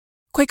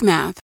Quick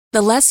math.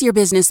 The less your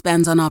business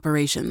spends on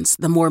operations,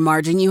 the more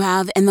margin you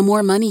have and the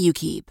more money you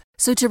keep.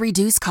 So to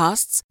reduce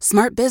costs,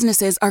 smart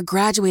businesses are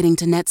graduating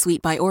to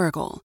NetSuite by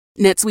Oracle.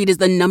 NetSuite is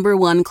the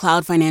 #1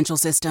 cloud financial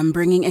system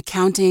bringing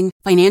accounting,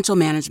 financial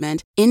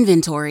management,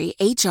 inventory,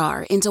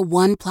 HR into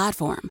one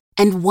platform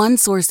and one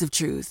source of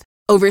truth.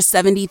 Over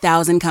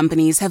 70,000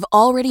 companies have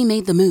already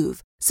made the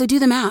move. So do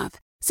the math.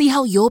 See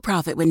how you'll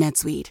profit with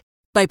NetSuite.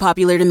 By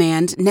popular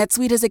demand,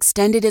 NetSuite has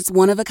extended its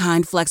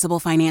one-of-a-kind flexible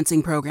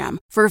financing program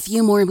for a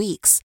few more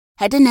weeks.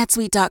 Head to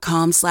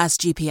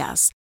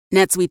netsuite.com/GPS.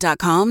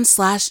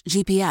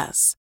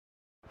 netsuite.com/GPS.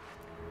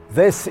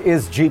 This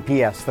is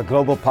GPS, the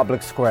global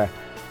public square.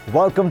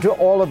 Welcome to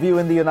all of you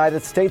in the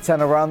United States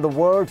and around the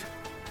world.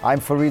 I'm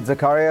Fareed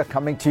Zakaria,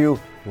 coming to you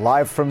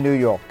live from New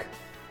York.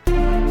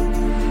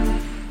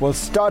 We'll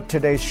start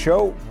today's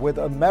show with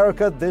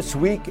America this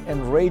week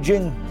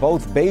enraging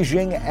both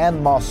Beijing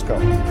and Moscow.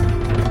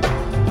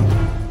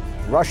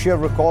 Russia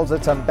recalls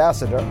its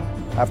ambassador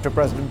after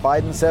President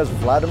Biden says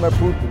Vladimir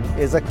Putin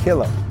is a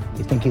killer.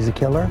 You think he's a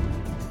killer?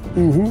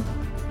 I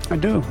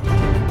do.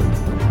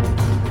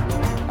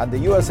 And the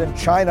U.S. and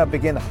China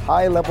begin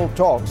high-level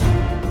talks.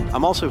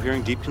 I'm also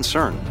hearing deep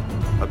concern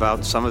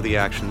about some of the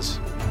actions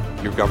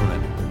your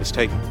government is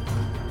taking.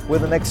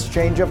 With an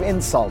exchange of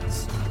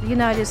insults. The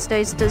United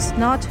States does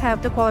not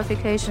have the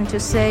qualification to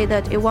say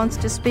that it wants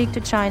to speak to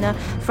China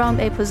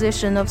from a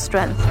position of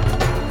strength.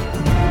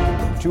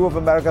 Two of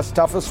America's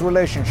toughest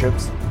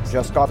relationships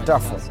just got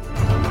tougher.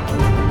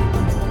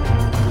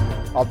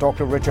 I'll talk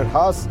to Richard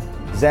Haas,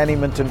 Zanny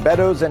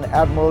Minton-Beddoes, and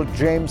Admiral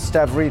James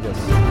Stavridis.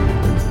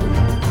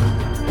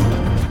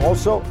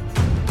 Also,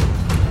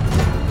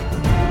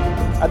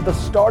 at the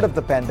start of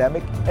the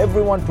pandemic,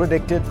 everyone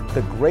predicted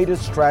the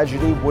greatest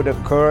tragedy would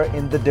occur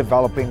in the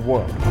developing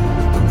world.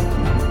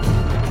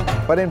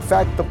 But in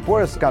fact, the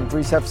poorest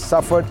countries have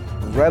suffered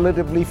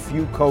relatively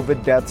few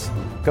COVID deaths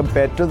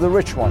compared to the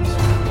rich ones.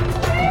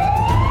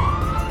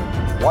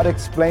 What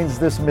explains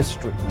this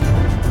mystery?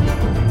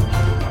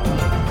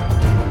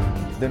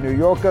 The New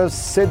Yorker's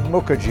Sid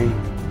Mukherjee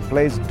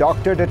plays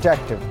Dr.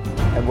 Detective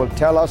and will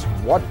tell us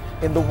what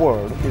in the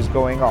world is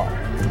going on.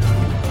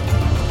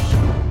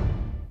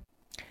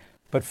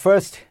 But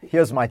first,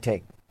 here's my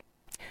take.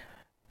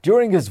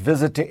 During his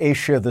visit to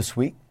Asia this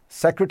week,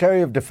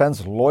 Secretary of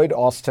Defense Lloyd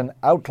Austin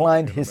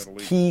outlined his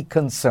key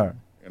concern.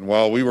 And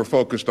while we were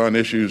focused on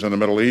issues in the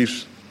Middle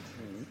East,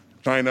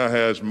 China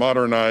has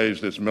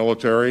modernized its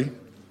military.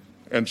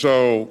 And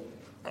so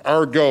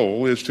our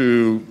goal is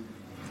to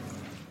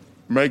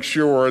make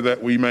sure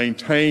that we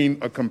maintain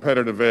a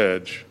competitive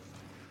edge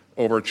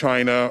over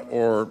China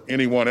or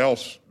anyone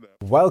else.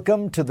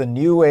 Welcome to the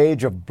new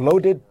age of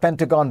bloated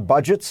Pentagon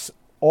budgets,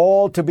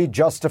 all to be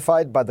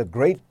justified by the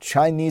great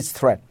Chinese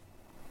threat.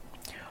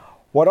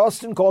 What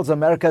Austin calls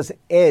America's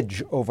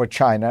edge over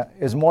China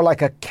is more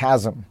like a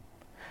chasm.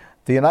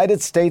 The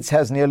United States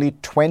has nearly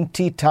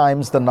 20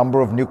 times the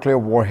number of nuclear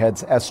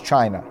warheads as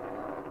China.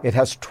 It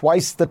has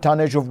twice the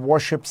tonnage of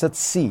warships at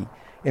sea,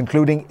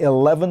 including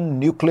 11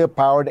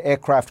 nuclear-powered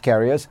aircraft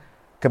carriers,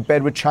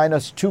 compared with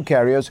China's 2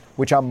 carriers,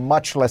 which are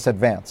much less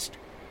advanced.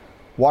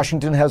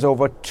 Washington has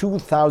over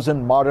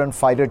 2,000 modern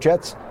fighter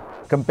jets,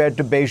 compared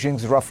to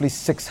Beijing's roughly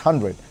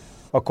 600,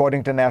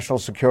 according to national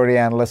security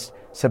analyst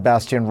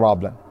Sebastian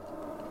Roblin.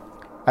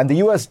 And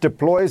the U.S.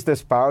 deploys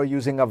this power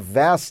using a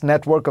vast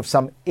network of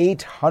some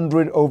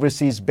 800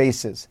 overseas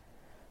bases.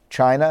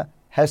 China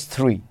has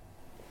 3.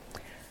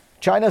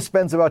 China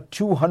spends about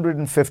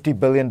 $250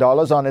 billion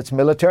on its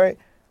military,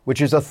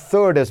 which is a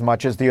third as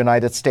much as the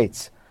United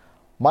States.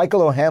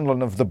 Michael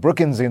O'Hanlon of the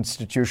Brookings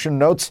Institution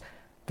notes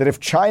that if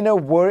China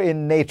were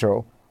in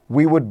NATO,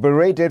 we would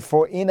berate it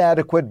for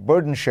inadequate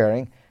burden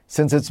sharing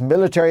since its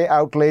military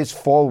outlays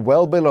fall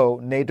well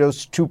below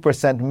NATO's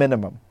 2%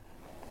 minimum.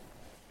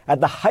 At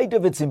the height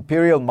of its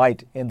imperial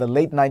might in the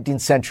late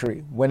 19th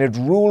century, when it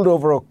ruled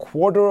over a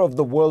quarter of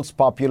the world's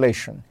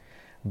population,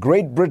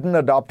 Great Britain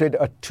adopted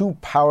a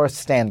 2-power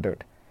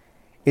standard.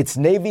 Its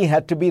navy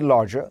had to be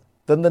larger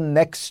than the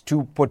next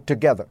 2 put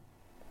together.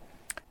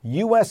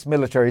 U.S.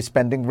 military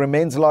spending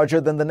remains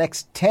larger than the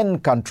next 10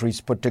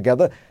 countries put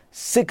together,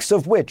 6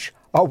 of which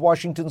are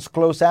Washington's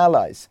close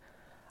allies.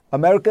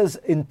 America's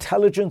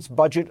intelligence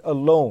budget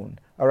alone,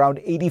 around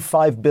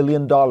 $85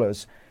 billion,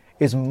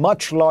 is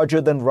much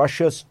larger than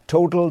Russia's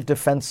total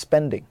defense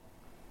spending.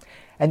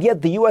 And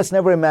yet the U.S.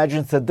 never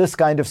imagines that this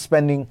kind of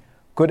spending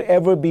could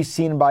ever be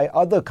seen by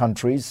other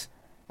countries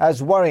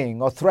as worrying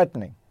or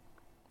threatening.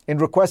 In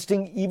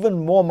requesting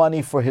even more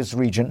money for his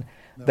region,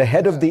 the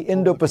head of the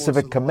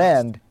Indo-Pacific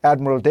Command,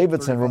 Admiral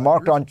Davidson,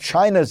 remarked on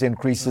China's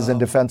increases in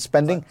defense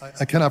spending.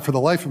 I cannot for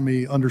the life of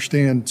me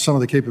understand some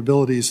of the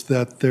capabilities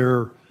that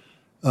they're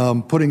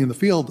putting in the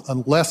field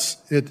unless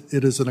it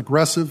is an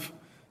aggressive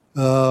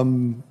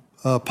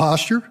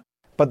posture.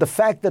 But the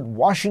fact that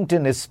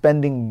Washington is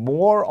spending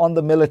more on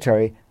the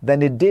military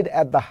than it did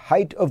at the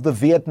height of the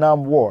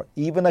Vietnam War,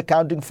 even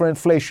accounting for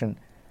inflation,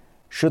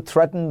 should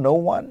threaten no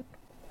one.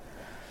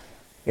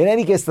 In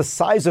any case, the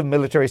size of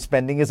military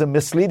spending is a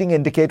misleading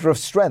indicator of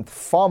strength.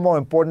 Far more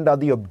important are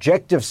the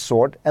objective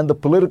sort and the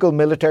political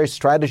military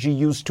strategy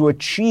used to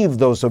achieve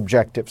those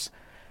objectives.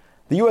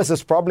 The U.S.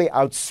 has probably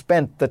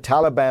outspent the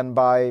Taliban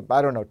by,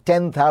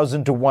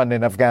 10,000 to 1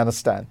 in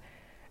Afghanistan.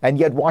 And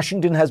yet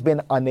Washington has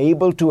been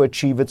unable to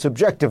achieve its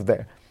objective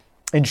there,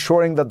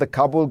 ensuring that the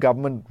Kabul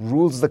government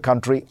rules the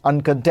country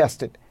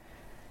uncontested.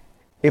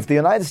 If the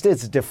United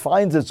States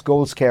defines its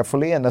goals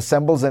carefully and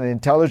assembles an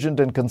intelligent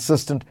and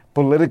consistent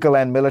political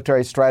and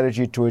military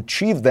strategy to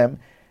achieve them,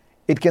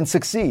 it can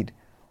succeed.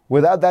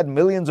 Without that,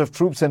 millions of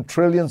troops and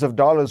trillions of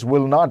dollars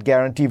will not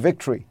guarantee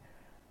victory.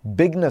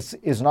 Bigness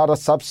is not a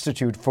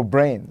substitute for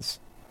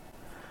brains.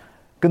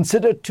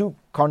 Consider two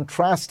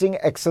contrasting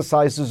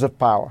exercises of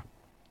power.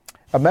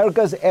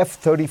 America's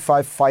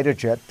F-35 fighter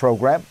jet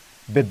program,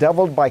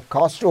 bedeviled by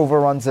cost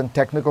overruns and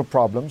technical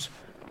problems,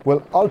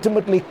 will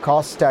ultimately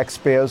cost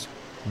taxpayers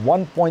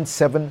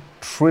 $1.7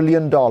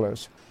 trillion,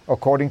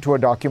 according to a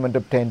document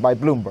obtained by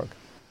Bloomberg.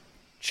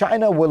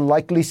 China will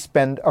likely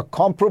spend a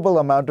comparable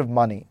amount of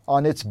money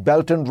on its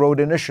Belt and Road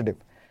Initiative,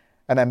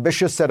 an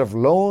ambitious set of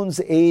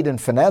loans, aid,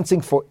 and financing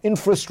for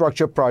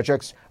infrastructure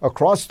projects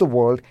across the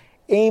world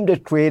aimed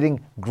at creating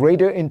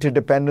greater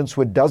interdependence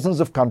with dozens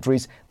of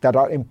countries that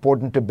are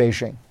important to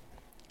Beijing.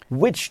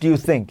 Which do you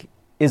think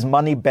is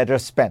money better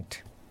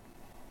spent?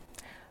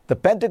 The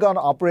Pentagon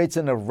operates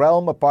in a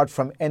realm apart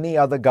from any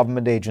other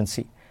government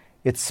agency.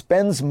 It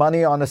spends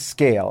money on a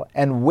scale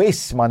and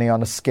wastes money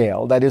on a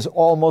scale that is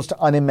almost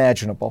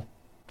unimaginable.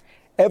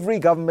 Every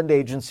government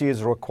agency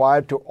is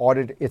required to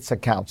audit its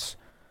accounts.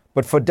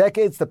 But for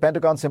decades, the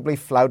Pentagon simply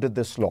flouted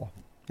this law.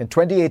 In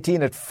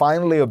 2018, it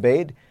finally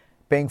obeyed,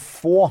 paying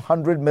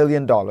 $400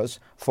 million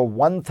for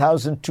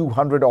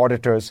 1,200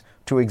 auditors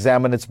to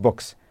examine its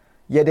books.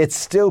 Yet it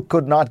still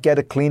could not get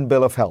a clean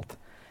bill of health.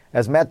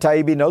 As Matt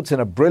Taibbi notes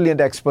in a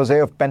brilliant expose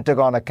of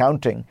Pentagon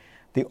accounting,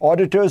 the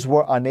auditors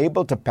were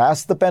unable to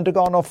pass the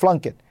Pentagon or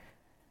flunk it.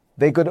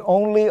 They could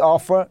only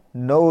offer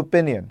no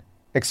opinion,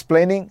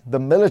 explaining the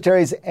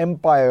military's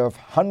empire of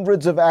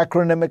hundreds of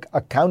acronymic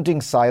accounting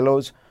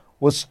silos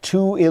was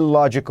too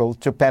illogical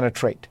to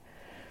penetrate.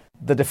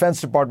 The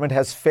Defense Department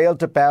has failed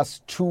to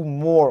pass 2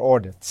 more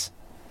audits.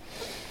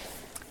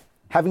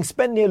 Having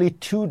spent nearly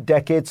 2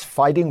 decades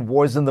fighting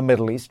wars in the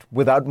Middle East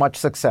without much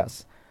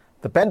success,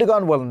 the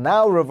Pentagon will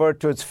now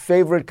revert to its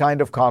favorite kind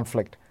of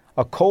conflict,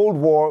 a Cold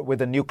War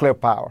with a nuclear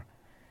power.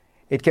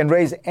 It can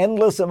raise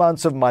endless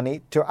amounts of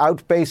money to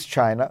outpace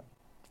China.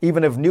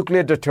 Even if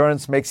nuclear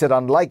deterrence makes it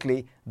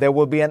unlikely, there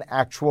will be an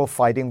actual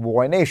fighting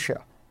war in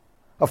Asia.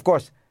 Of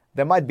course,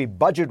 there might be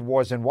budget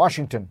wars in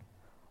Washington,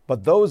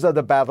 but those are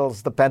the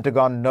battles the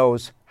Pentagon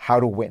knows how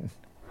to win.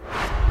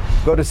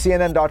 Go to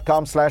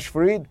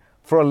cnn.com/Fareed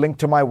for a link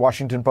to my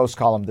Washington Post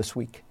column this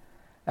week.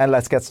 And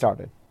let's get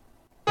started.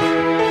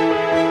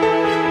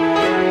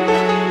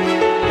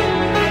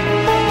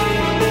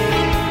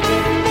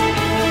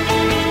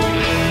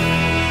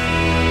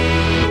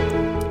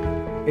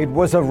 It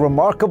was a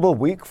remarkable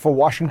week for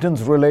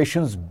Washington's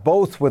relations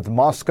both with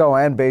Moscow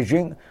and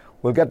Beijing.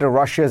 We'll get to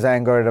Russia's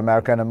anger at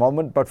America in a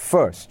moment, but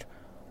first,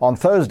 on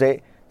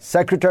Thursday,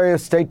 Secretary of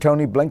State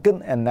Tony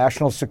Blinken and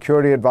National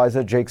Security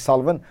Advisor Jake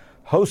Sullivan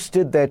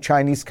hosted their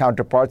Chinese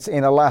counterparts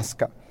in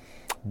Alaska.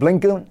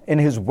 Blinken, in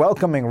his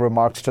welcoming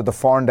remarks to the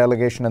foreign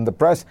delegation and the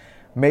press,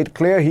 made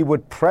clear he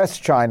would press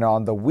China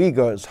on the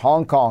Uyghurs,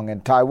 Hong Kong,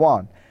 and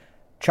Taiwan.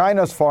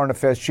 China's foreign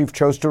affairs chief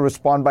chose to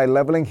respond by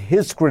leveling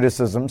his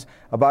criticisms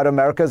about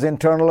America's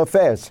internal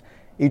affairs.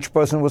 Each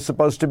person was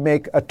supposed to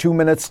make a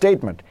 2-minute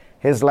statement.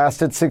 His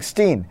lasted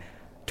 16.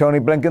 Tony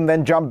Blinken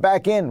then jumped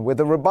back in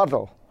with a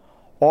rebuttal.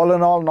 All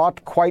in all,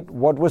 not quite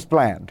what was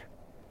planned.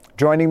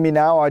 Joining me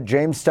now are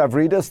James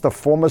Stavridis, the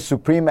former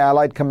Supreme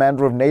Allied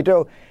Commander of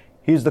NATO.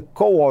 He's the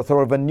co-author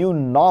of a new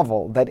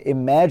novel that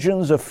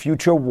imagines a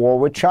future war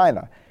with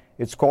China.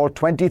 It's called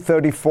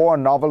 2034, a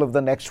novel of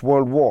the next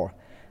world war.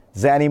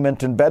 Zanny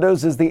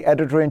Minton-Beddoes is the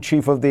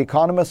editor-in-chief of The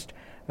Economist,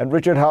 and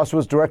Richard House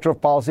was director of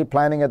policy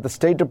planning at the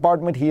State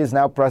Department. He is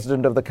now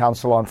president of the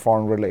Council on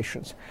Foreign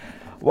Relations.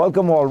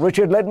 Welcome all.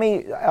 Richard, let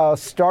me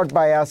start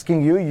by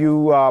asking you,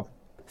 you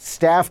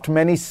staffed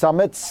many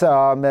summits,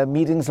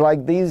 meetings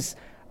like these,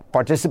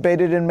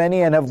 participated in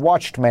many, and have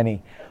watched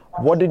many.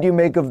 What did you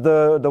make of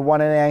the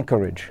one in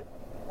Anchorage?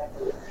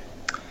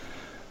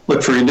 Look,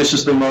 Fareed, this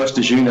is the most,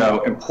 as you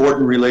know,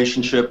 important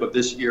relationship of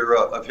this era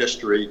of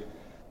history.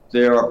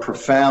 There are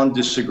profound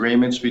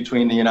disagreements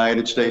between the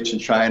United States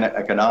and China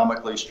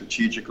economically,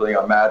 strategically,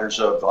 on matters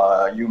of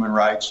human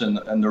rights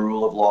and the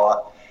rule of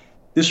law.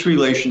 This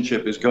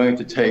relationship is going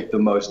to take the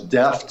most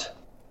deft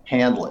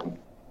handling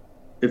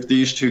if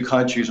these two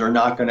countries are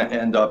not going to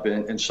end up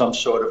in some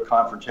sort of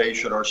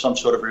confrontation or some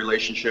sort of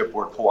relationship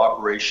where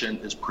cooperation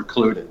is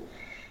precluded.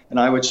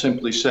 And I would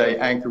simply say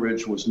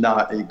Anchorage was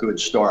not a good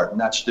start, and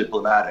that's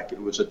diplomatic.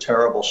 It was a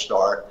terrible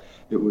start.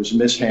 It was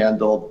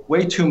mishandled,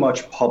 way too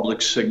much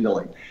public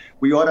signaling.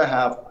 We ought to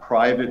have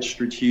private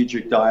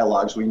strategic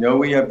dialogues. We know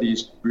we have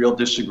these real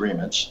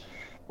disagreements,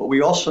 but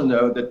we also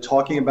know that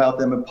talking about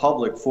them in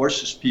public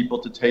forces people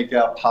to take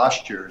out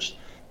postures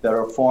that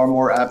are far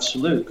more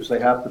absolute because they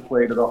have to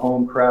play to the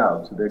home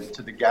crowd,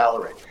 to the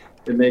gallery.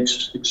 It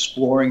makes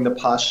exploring the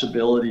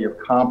possibility of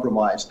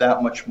compromise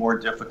that much more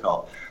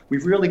difficult.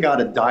 We've really got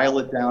to dial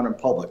it down in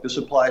public. This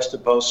applies to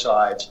both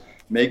sides.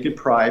 Make it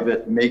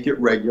private, make it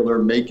regular,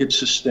 make it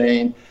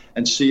sustained,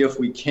 and see if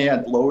we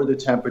can't lower the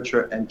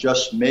temperature and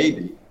just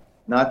maybe,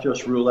 not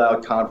just rule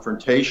out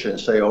confrontation,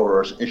 say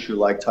over an issue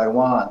like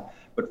Taiwan,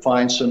 but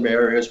find some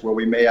areas where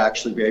we may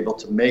actually be able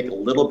to make a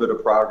little bit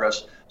of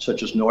progress,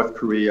 such as North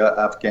Korea,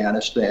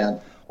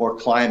 Afghanistan, or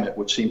climate,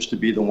 which seems to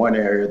be the one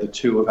area the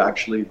two have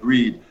actually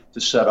agreed to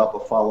set up a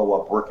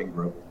follow-up working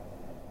group.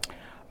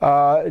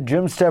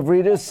 Jim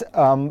Stavridis,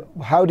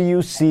 how do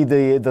you see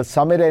the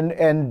summit,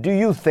 and do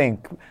you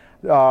think,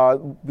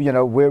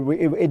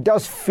 it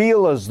does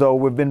feel as though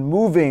we've been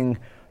moving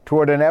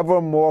toward an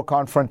ever more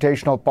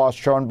confrontational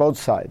posture on both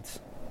sides?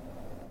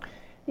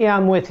 Yeah,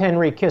 I'm with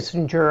Henry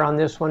Kissinger on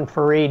this one,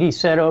 Fareed. He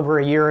said over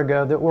a year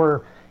ago that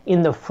we're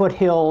in the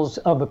foothills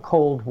of a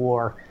Cold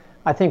War.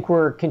 I think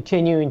we're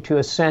continuing to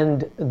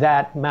ascend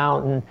that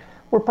mountain.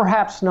 We're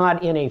perhaps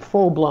not in a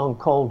full-blown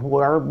Cold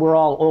War. We're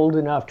all old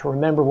enough to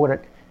remember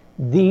what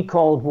the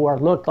Cold War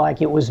looked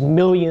like. It was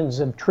millions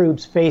of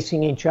troops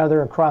facing each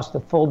other across the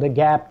Fulda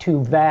Gap,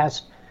 two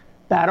vast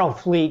battle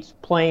fleets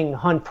playing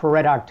Hunt for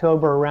Red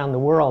October around the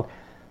world.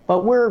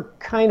 But we're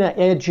kind of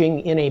edging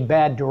in a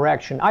bad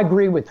direction. I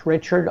agree with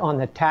Richard on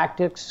the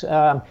tactics.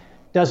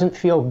 Doesn't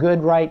feel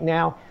good right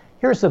now.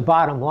 Here's the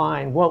bottom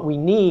line. What we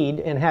need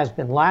and has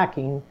been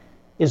lacking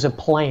is a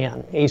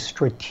plan, a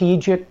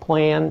strategic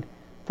plan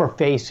for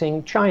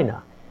facing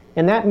China.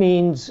 And that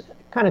means,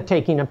 kind of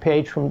taking a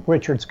page from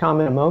Richard's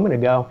comment a moment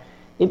ago,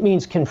 it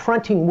means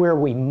confronting where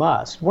we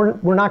must. We're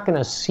not going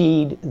to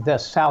cede the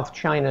South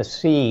China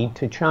Sea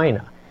to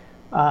China.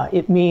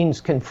 It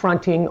means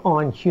confronting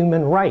on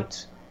human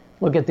rights.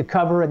 Look at the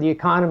cover of The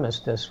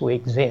Economist this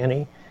week,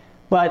 Zanny.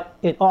 But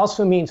it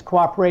also means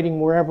cooperating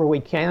wherever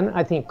we can.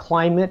 I think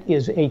climate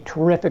is a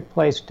terrific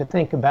place to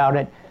think about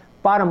it.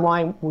 Bottom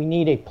line, we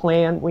need a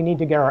plan. We need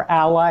to get our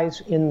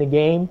allies in the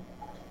game.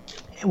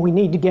 And we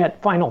need to get,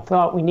 final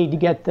thought, we need to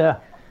get the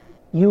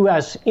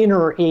U.S.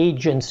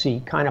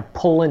 interagency kind of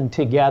pulling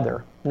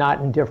together,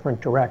 not in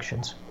different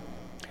directions.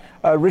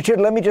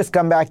 Richard, let me just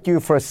come back to you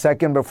for a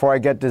second before I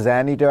get to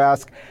Zanny to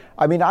ask.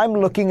 I mean, I'm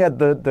looking at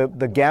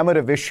the gamut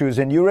of issues,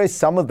 and you raised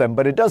some of them,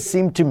 but it does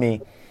seem to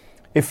me,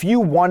 if you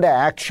want to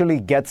actually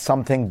get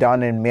something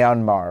done in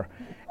Myanmar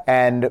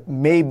and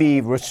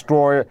maybe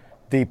restore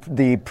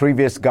the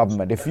previous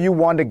government, if you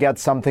want to get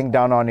something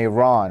done on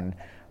Iran,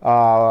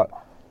 not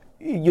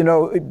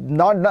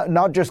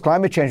just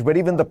climate change, but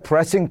even the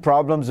pressing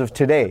problems of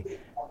today,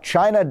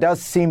 China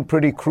does seem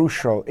pretty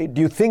crucial.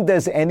 Do you think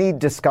there's any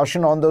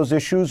discussion on those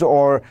issues,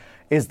 or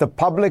is the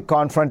public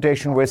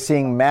confrontation we're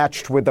seeing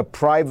matched with the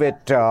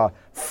private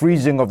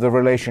freezing of the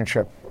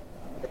relationship?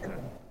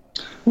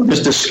 Well,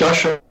 there's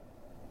discussion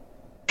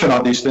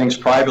on these things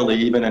privately,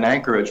 even in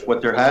Anchorage.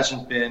 What there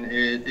hasn't been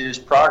is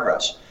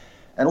progress.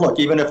 And look,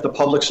 even if the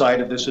public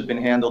side of this had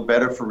been handled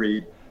better,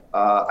 Fareed,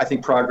 I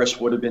think progress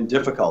would have been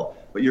difficult.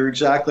 But you're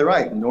exactly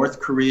right. North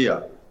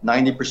Korea,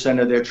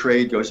 90% of their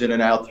trade goes in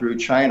and out through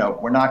China.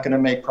 We're not going to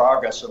make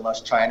progress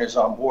unless China's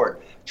on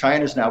board.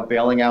 China's now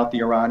bailing out the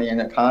Iranian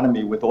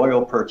economy with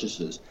oil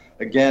purchases.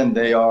 Again,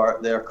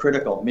 they're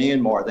critical.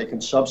 Myanmar, they can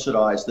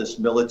subsidize this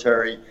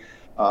military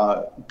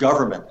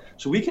government.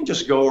 So we can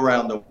just go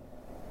around the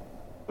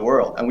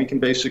world and we can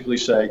basically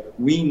say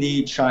we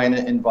need China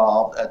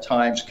involved at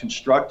times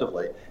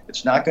constructively.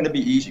 It's not going to be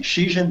easy.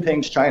 Xi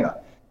Jinping's China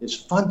is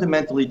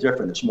fundamentally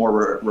different. It's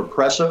more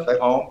repressive at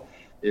home.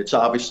 It's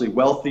obviously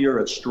wealthier,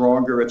 it's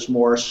stronger, it's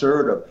more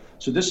assertive.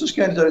 So this is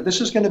going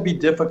to be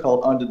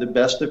difficult under the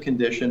best of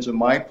conditions. And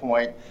my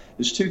point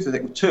is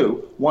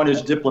two. One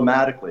is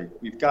diplomatically,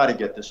 we've got to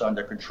get this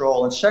under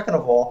control. And second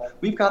of all,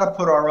 we've got to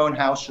put our own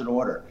house in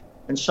order.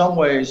 In some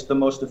ways, the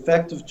most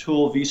effective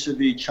tool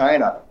vis-a-vis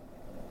China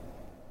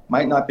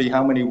might not be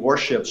how many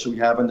warships we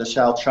have in the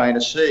South China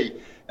Sea.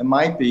 It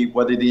might be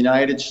whether the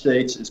United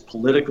States is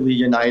politically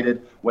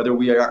united, whether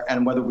we are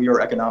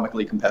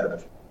economically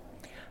competitive.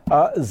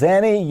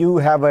 Zanny, you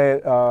have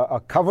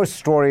a cover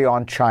story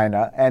on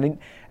China,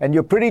 and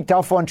you're pretty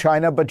tough on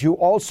China, but you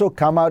also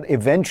come out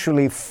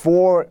eventually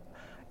for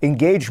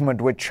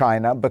engagement with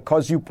China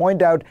because you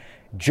point out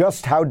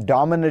just how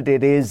dominant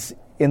it is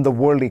in the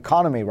world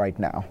economy right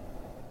now.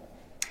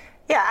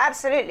 Yeah,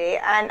 absolutely.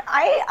 And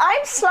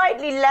I'm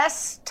slightly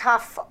less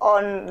tough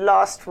on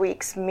last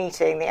week's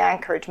meeting, the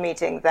Anchorage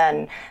meeting,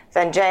 than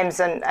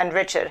James and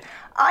Richard.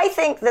 I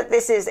think that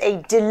this is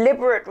a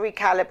deliberate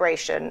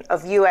recalibration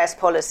of US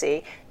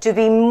policy to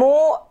be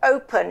more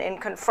open in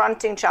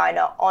confronting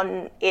China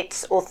on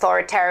its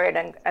authoritarian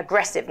and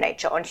aggressive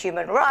nature, on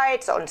human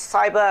rights, on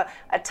cyber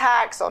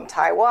attacks, on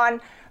Taiwan.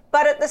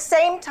 But at the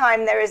same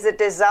time, there is a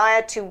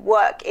desire to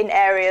work in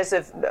areas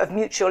of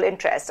mutual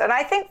interest. And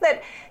I think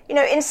that,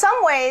 in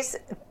some ways,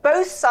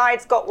 both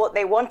sides got what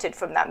they wanted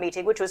from that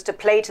meeting, which was to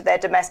play to their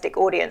domestic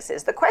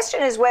audiences. The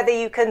question is whether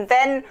you can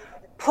then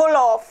pull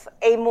off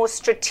a more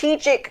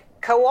strategic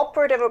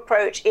cooperative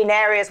approach in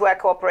areas where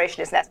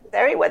cooperation is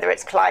necessary, whether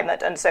it's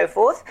climate and so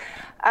forth,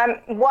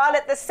 while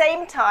at the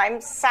same time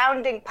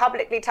sounding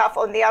publicly tough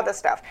on the other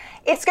stuff.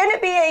 It's going to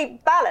be a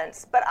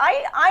balance, but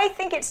I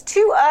think it's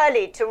too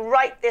early to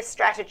write this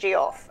strategy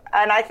off.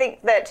 And I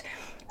think that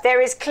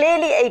there is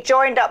clearly a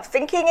joined up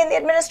thinking in the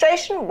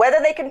administration, whether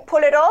they can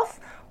pull it off,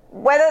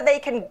 whether they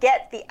can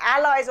get the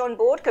allies on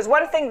board. Because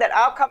one thing that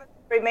our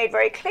commentary made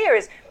very clear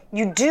is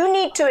you do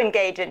need to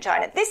engage in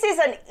China. This is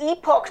an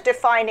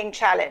epoch-defining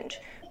challenge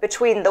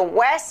between the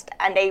West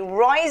and a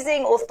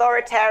rising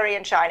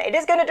authoritarian China. It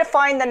is going to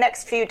define the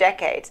next few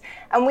decades,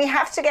 and we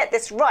have to get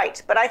this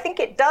right. But I think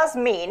it does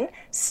mean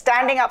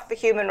standing up for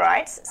human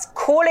rights,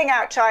 calling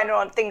out China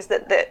on things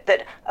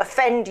that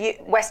offend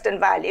Western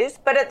values,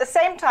 but at the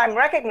same time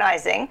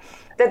recognizing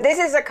that this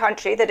is a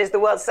country that is the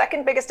world's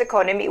second biggest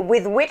economy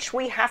with which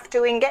we have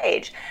to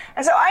engage.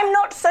 And so I'm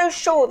not so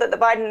sure that the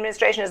Biden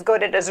administration has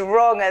got it as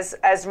wrong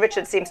as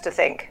Richard seems to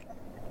think.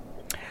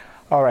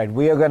 All right,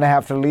 we are going to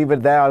have to leave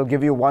it there. I'll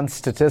give you one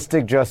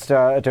statistic just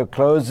to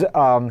close.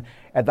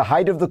 At the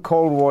height of the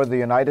Cold War, the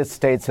United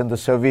States and the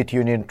Soviet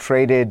Union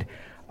traded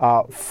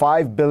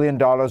 $5 billion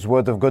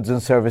worth of goods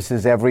and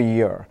services every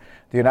year.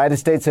 The United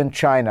States and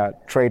China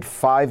trade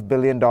 $5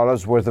 billion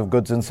worth of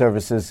goods and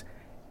services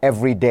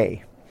every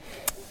day.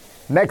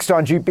 Next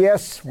on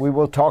GPS, we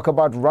will talk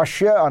about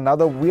Russia,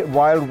 another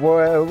wild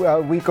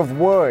week of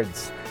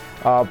words.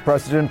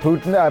 President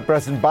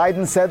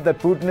Biden said that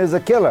Putin is a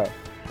killer.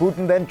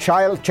 Putin then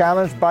challenged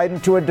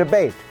Biden to a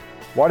debate.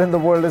 What in the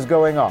world is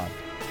going on?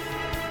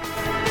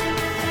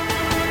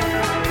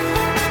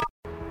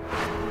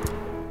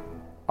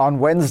 On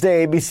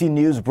Wednesday, ABC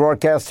News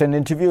broadcast an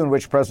interview in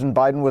which President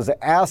Biden was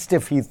asked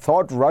if he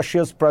thought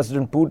Russia's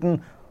President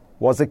Putin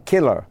was a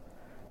killer.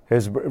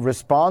 His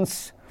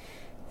response,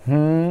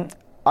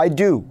 I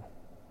do.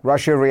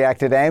 Russia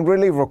reacted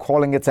angrily,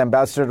 recalling its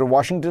ambassador to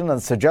Washington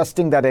and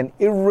suggesting that an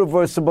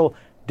irreversible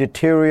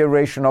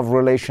deterioration of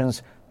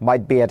relations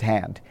might be at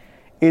hand.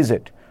 Is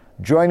it?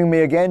 Joining me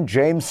again,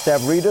 James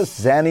Stavridis,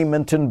 Zanny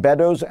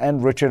Minton-Beddoes,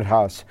 and Richard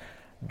House.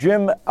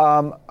 Jim,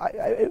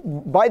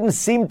 Biden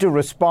seemed to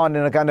respond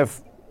in a kind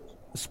of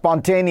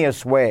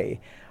spontaneous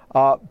way.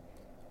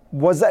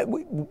 Was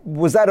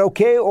that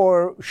okay,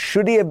 or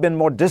should he have been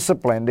more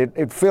disciplined?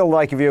 It feels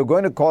like if you're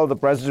going to call the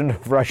president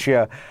of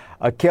Russia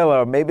a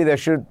killer, maybe it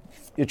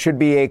should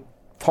be a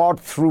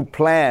thought-through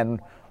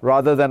plan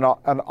rather than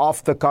an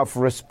off-the-cuff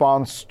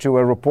response to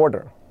a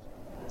reporter.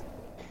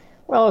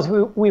 Well, as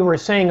we were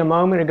saying a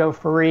moment ago,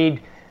 Fareed,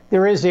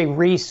 there is a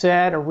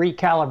reset, a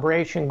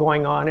recalibration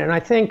going on. And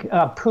I think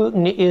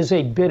Putin is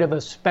a bit of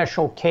a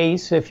special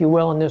case, if you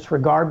will, in this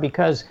regard,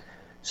 because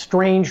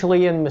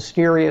strangely and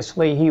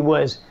mysteriously, he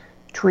was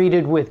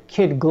treated with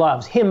kid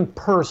gloves, him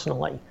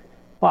personally,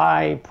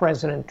 by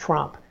President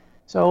Trump.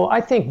 So I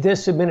think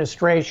this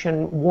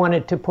administration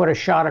wanted to put a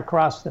shot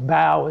across the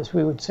bow, as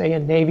we would say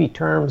in Navy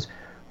terms,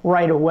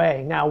 right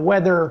away. Now,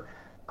 whether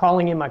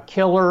calling him a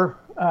killer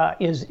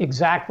is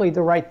exactly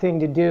the right thing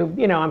to do,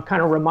 I'm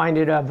kind of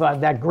reminded of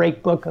that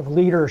great book of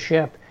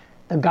leadership,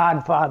 The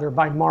Godfather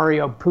by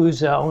Mario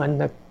Puzo,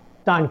 and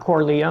Don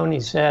Corleone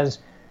says,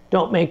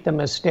 don't make the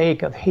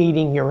mistake of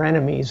hating your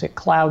enemies. It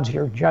clouds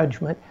your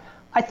judgment.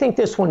 I think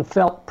this one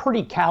felt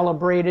pretty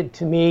calibrated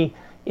to me.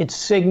 It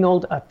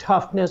signaled a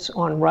toughness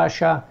on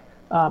Russia,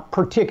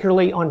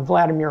 particularly on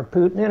Vladimir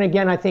Putin. And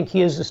again, I think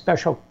he is a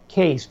special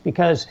case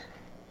because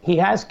he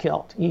has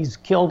killed. He's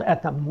killed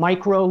at the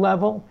micro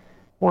level.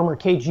 Former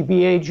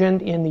KGB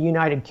agent in the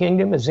United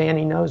Kingdom, as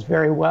Zanny knows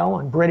very well,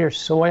 on British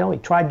soil. He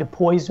tried to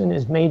poison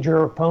his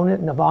major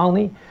opponent,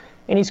 Navalny,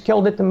 and he's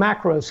killed at the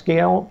macro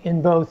scale in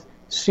both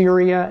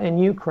Syria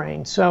and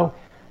Ukraine. So,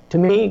 to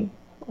me,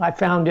 I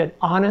found it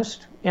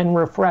honest and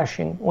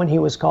refreshing when he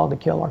was called a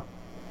killer.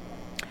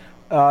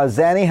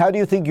 Zanny, how do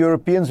you think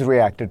Europeans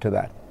reacted to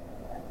that?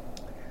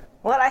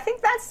 Well, I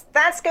think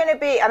that's going to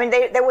be. I mean,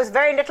 there was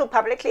very little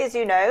publicly, as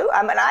you know,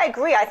 and I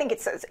agree. I think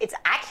it's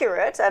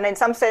accurate and in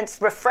some sense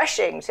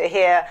refreshing to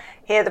hear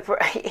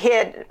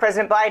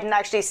President Biden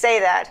actually say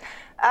that.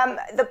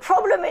 The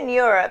problem in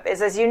Europe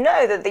is, as you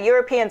know, that the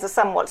Europeans are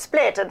somewhat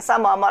split, and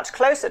some are much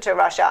closer to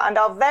Russia and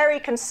are very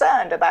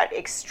concerned about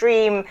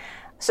extreme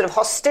sort of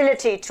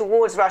hostility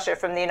towards Russia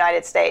from the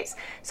United States.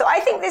 So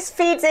I think this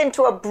feeds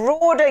into a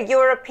broader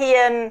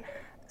European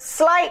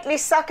slightly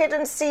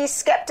suck-it-and-see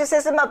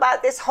skepticism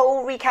about this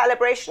whole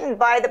recalibration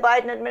by the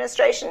Biden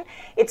administration.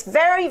 It's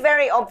very,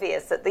 very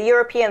obvious that the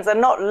Europeans are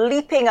not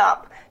leaping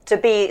up to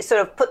be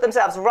sort of put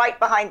themselves right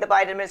behind the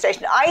Biden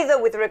administration,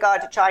 either with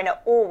regard to China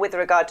or with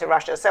regard to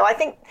Russia. So I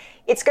think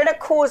it's going to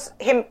cause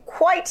him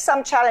quite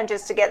some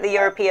challenges to get the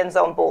Europeans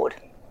on board.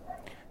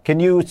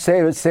 Can you say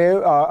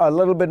a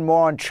little bit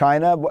more on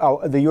China?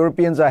 The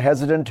Europeans are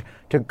hesitant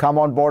to come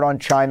on board on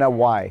China.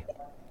 Why?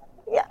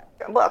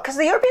 Well, because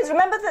the Europeans,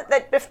 remember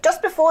that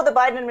just before the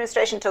Biden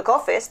administration took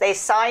office, they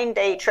signed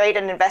a trade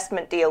and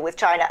investment deal with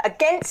China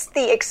against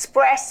the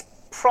express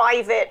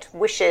private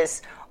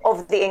wishes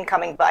of the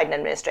incoming Biden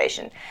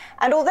administration.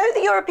 And although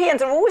the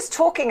Europeans are always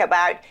talking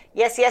about,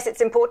 yes,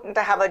 it's important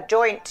to have a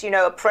joint,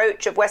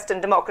 approach of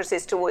Western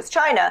democracies towards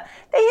China,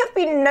 they have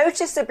been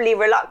noticeably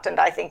reluctant,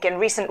 I think, in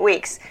recent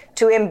weeks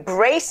to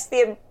embrace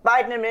the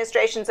Biden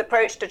administration's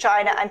approach to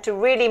China and to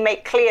really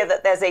make clear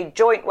that there's a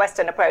joint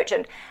Western approach.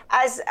 And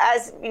as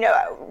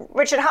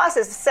Richard Haas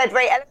has said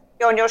very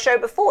eloquently on your show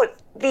before,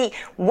 the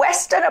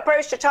Western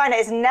approach to China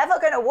is never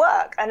going to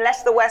work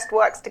unless the West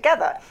works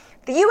together.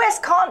 The US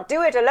can't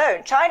do it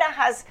alone. China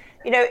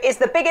is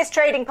the biggest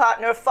trading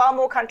partner of far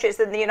more countries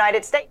than the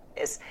United States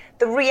is.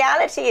 The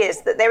reality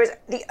is that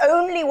the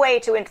only way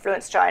to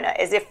influence China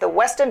is if the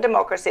Western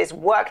democracies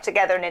work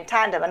together and in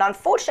tandem. And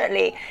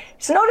unfortunately,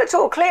 it's not at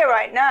all clear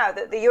right now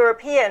that the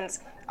Europeans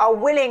are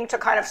willing to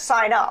kind of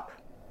sign up.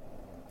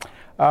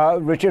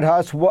 Richard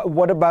Haas,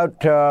 what about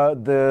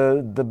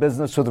the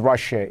business with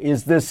Russia?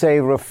 Is this a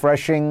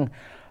refreshing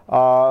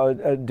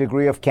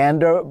degree of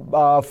candor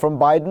from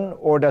Biden,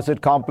 or does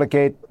it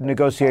complicate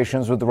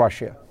negotiations with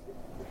Russia?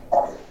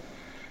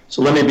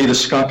 So let me be the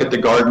skunk at the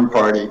garden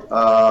party.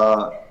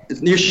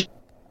 The issue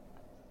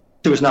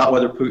is not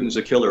whether Putin's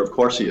a killer. Of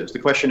course he is. The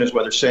question is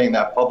whether saying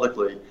that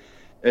publicly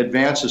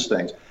advances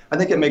things. I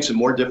think it makes it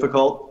more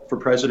difficult for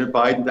President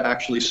Biden to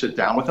actually sit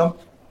down with him.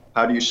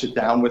 How do you sit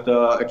down with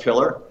a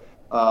killer?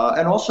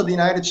 And also the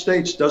United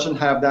States doesn't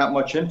have that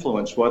much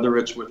influence, whether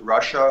it's with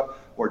Russia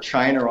or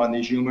China on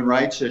these human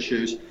rights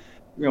issues.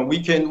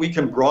 We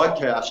can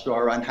broadcast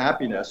our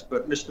unhappiness,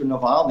 but Mr.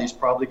 Navalny's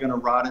probably going to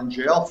rot in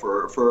jail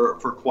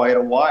for quite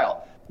a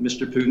while.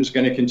 Mr. Putin's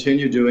going to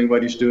continue doing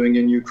what he's doing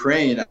in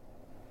Ukraine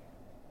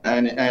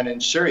and in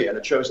Syria, and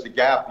it shows the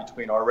gap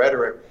between our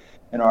rhetoric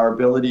and our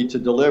ability to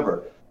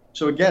deliver.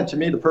 So again, to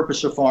me, the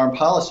purpose of foreign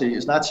policy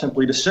is not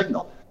simply to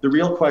signal. The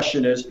real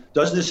question is,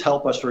 does this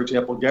help us, for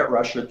example, get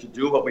Russia to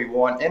do what we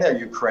want in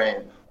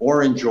Ukraine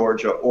or in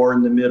Georgia or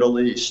in the Middle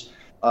East?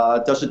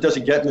 Does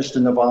it get Mr.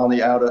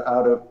 Navalny out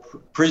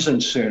of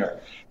prison sooner?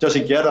 Does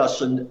it get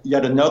us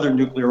yet another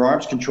nuclear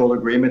arms control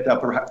agreement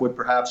that would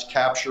perhaps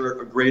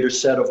capture a greater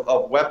set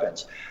of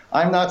weapons?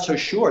 I'm not so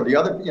sure. The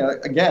other,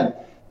 again,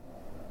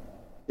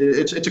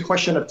 it's a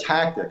question of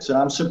tactics, and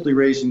I'm simply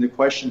raising the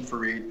question,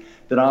 Fareed,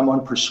 that I'm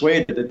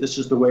unpersuaded that this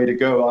is the way to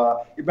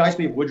go. It reminds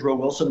me of Woodrow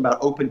Wilson about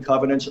open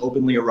covenants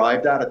openly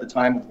arrived at the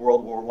time of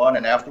World War I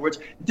and afterwards.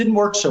 It didn't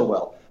work so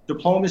well.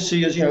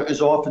 Diplomacy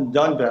is often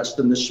done best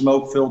in the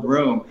smoke-filled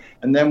room,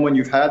 and then when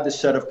you've had this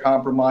set of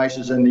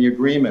compromises and the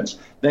agreements,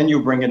 then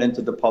you bring it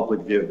into the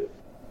public view.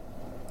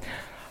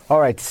 All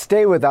right,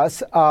 stay with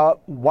us.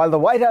 While the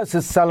White House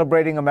is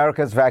celebrating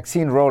America's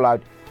vaccine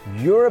rollout,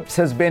 Europe's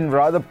has been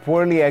rather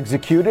poorly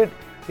executed.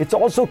 It's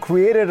also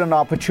created an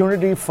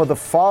opportunity for the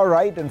far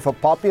right and for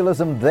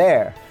populism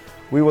there.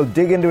 We will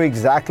dig into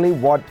exactly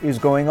what is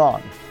going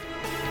on.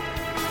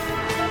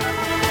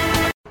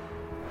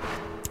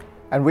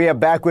 And we are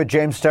back with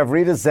James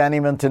Stavridis,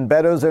 Zanny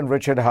Minton-Beddoes, and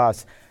Richard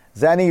Haas.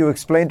 Zanny, you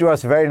explained to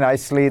us very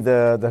nicely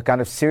the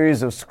kind of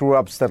series of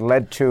screw-ups that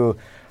led to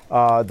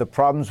the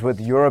problems with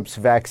Europe's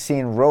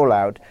vaccine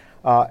rollout,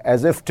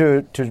 as if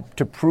to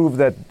prove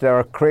that there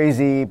are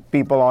crazy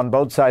people on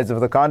both sides of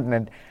the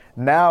continent.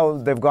 Now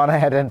they've gone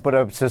ahead and put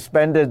a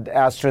suspended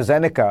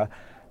AstraZeneca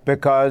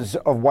because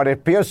of what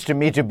appears to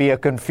me to be a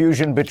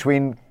confusion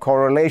between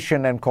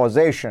correlation and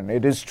causation.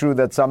 It is true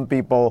that some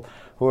people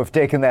who have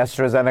taken the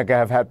AstraZeneca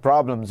have had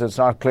problems. It's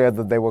not clear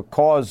that they were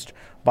caused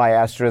by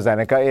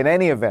AstraZeneca. In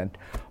any event,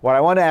 what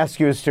I want to ask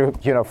you is to,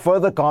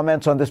 further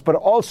comments on this, but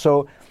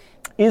also,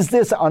 is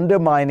this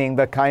undermining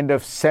the kind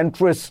of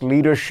centrist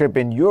leadership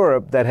in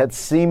Europe that had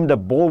seemed a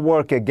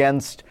bulwark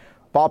against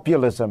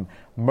populism?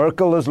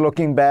 Merkel is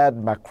looking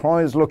bad.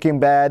 Macron is looking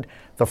bad.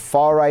 The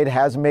far right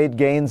has made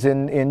gains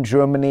in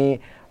Germany.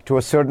 To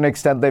a certain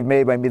extent, they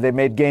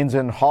made gains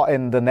in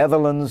the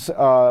Netherlands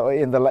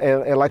in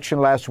the election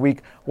last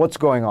week. What's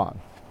going on?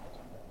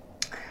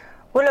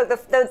 Well,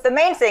 look, the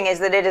main thing is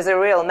that it is a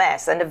real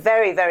mess and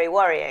very, very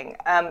worrying.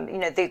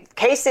 The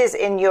cases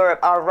in Europe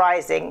are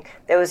rising.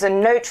 There was a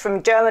note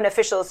from German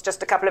officials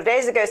just a couple of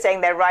days ago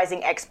saying they're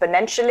rising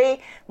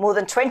exponentially. More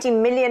than 20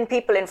 million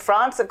people in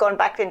France have gone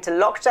back into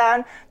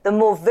lockdown. The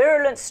more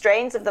virulent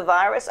strains of the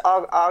virus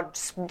are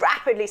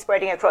rapidly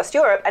spreading across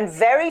Europe, and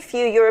very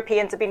few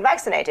Europeans have been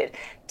vaccinated.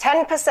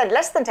 10%,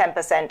 less than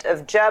 10%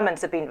 of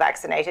Germans have been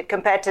vaccinated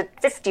compared to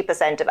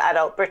 50% of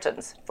adult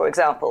Britons, for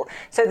example.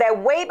 So they're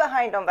way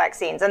behind on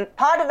vaccines. And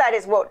part of that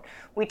is what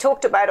we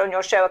talked about on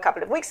your show a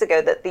couple of weeks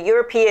ago, that the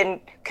European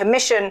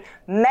Commission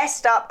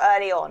messed up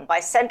early on by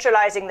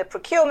centralizing the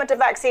procurement of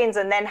vaccines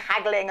and then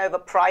haggling over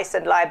price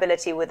and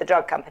liability with the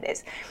drug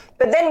companies.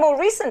 But then more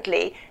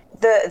recently,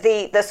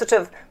 the sort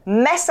of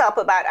mess up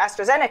about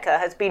AstraZeneca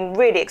has been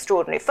really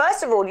extraordinary.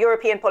 First of all,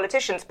 European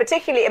politicians,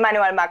 particularly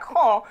Emmanuel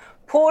Macron,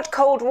 poured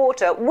cold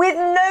water with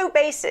no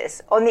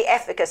basis on the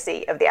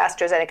efficacy of the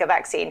AstraZeneca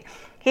vaccine.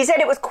 He said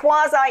it was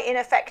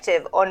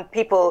quasi-ineffective on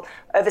people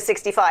over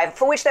 65,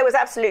 for which there was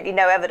absolutely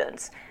no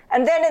evidence.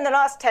 And then in the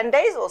last 10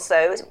 days or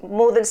so,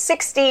 more than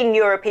 16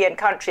 European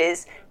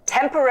countries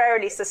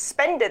temporarily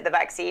suspended the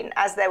vaccine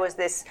as there was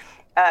this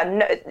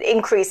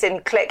increase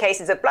in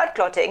cases of blood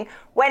clotting,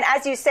 when,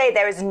 as you say,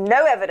 there is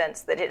no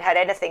evidence that it had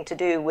anything to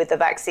do with the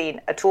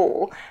vaccine at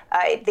all.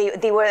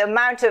 The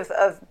amount of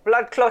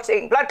blood clots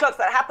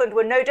that happened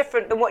were no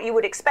different than what you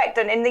would expect.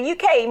 And in the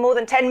UK, more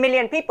than 10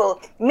 million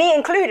people, me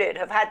included,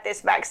 have had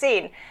this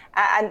vaccine,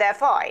 and they're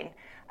fine.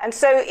 And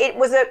so it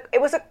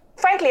was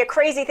frankly a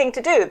crazy thing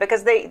to do,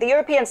 because the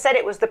Europeans said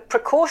it was the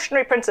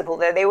precautionary principle,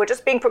 that they were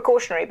just being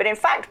precautionary. But in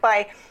fact,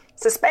 by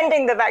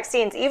suspending the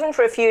vaccines, even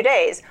for a few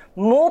days,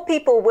 more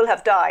people will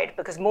have died,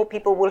 because more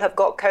people will have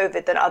got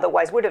COVID than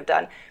otherwise would have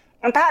done.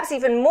 And perhaps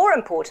even more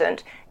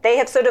important, they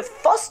have sort of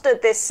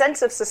fostered this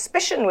sense of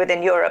suspicion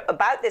within Europe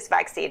about this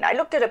vaccine. I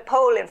looked at a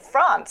poll in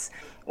France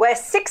where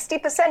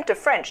 60% of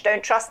French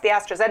don't trust the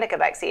AstraZeneca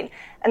vaccine.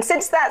 And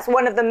since that's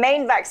one of the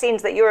main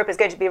vaccines that Europe is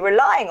going to be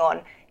relying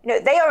on,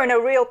 they are in a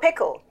real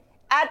pickle.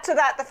 Add to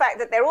that the fact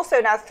that they're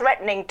also now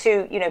threatening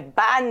to,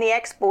 ban the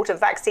export of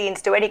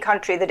vaccines to any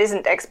country that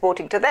isn't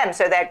exporting to them.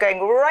 So they're going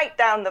right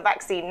down the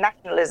vaccine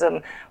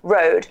nationalism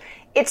road.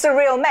 It's a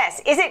real mess.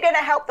 Is it going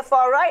to help the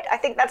far right? I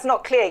think that's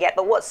not clear yet.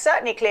 But what's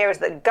certainly clear is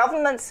that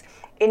governments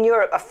in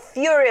Europe are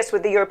furious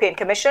with the European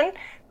Commission.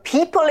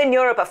 People in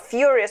Europe are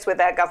furious with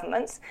their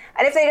governments.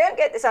 And if they don't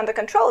get this under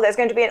control, there's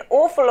going to be an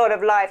awful lot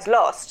of lives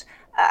lost.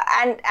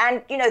 And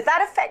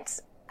that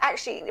affects...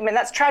 Actually,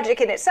 that's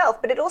tragic in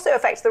itself, but it also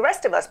affects the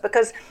rest of us,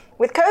 because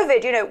with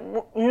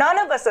COVID, none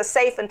of us are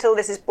safe until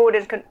this is brought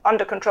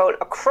under control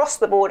across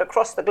the board,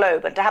 across the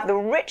globe. And to have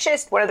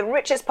one of the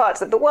richest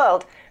parts of the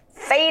world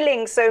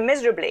failing so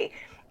miserably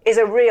is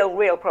a real,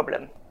 real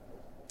problem.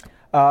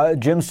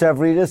 Jim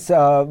Stavridis,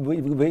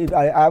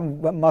 I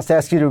must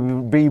ask you to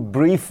be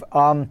brief.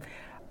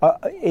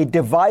 A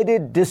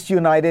divided,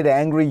 disunited,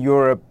 angry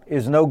Europe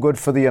is no good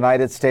for the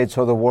United States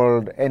or the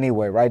world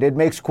anyway, right? It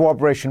makes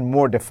cooperation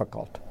more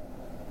difficult.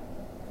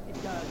 It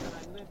does,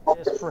 and I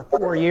lived this for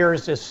 4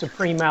 years as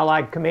Supreme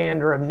Allied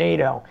Commander of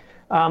NATO.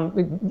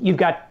 You've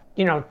got,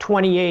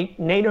 28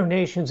 NATO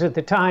nations at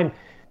the time,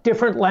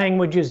 different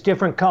languages,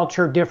 different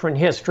culture, different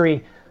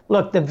history.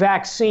 Look, the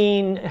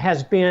vaccine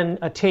has been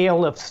a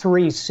tale of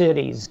three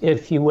cities,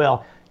 if you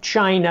will.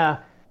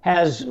 China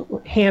has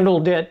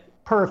handled it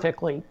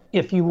perfectly,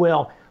 if you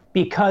will,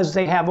 because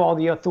they have all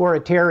the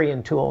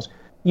authoritarian tools.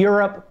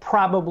 Europe,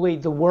 probably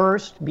the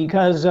worst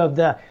because of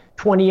the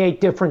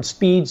 28 different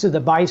speeds of the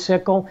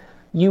bicycle.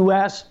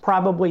 US,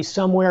 probably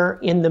somewhere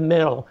in the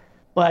middle.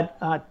 But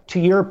to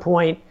your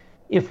point,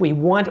 if we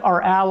want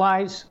our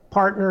allies,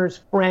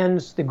 partners,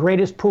 friends, the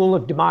greatest pool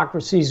of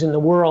democracies in the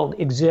world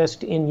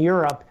exist in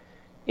Europe,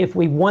 if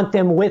we want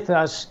them with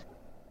us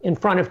in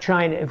front of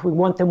China, if we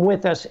want them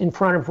with us in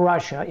front of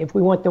Russia, if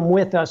we want them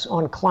with us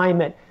on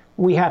climate,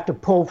 we have to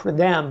pull for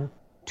them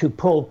to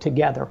pull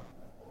together.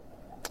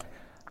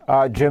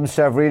 Jim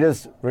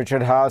Stavridis,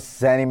 Richard Haass,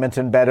 Zanny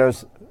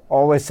Minton-Beddoes,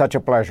 always such a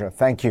pleasure.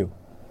 Thank you.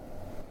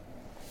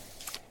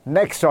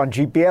 Next on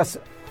GPS,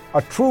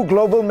 a true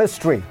global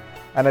mystery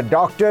and a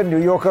doctor,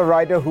 New Yorker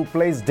writer who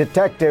plays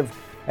detective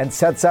and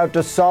sets out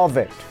to solve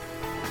it.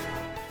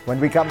 When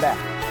we come back.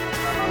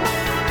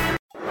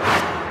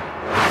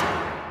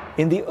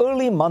 In the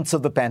early months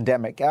of the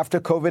pandemic, after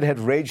COVID had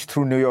raged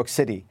through New York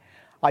City,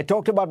 I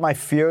talked about my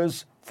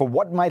fears for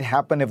what might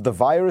happen if the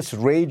virus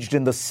raged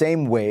in the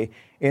same way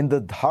in the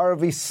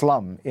Dharavi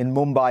slum in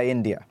Mumbai,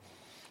 India.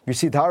 You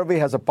see, Dharavi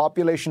has a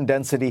population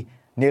density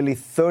nearly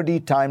 30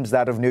 times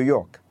that of New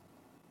York.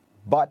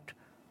 But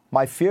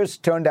my fears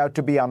turned out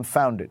to be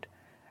unfounded.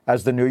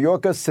 As the New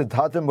Yorker's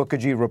Siddhartha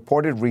Mukherjee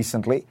reported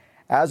recently,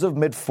 as of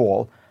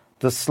mid-fall,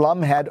 the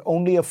slum had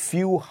only a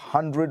few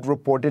hundred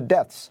reported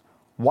deaths,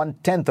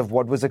 1/10 of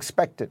what was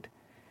expected.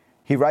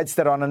 He writes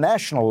that on a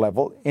national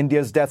level,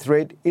 India's death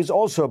rate is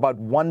also about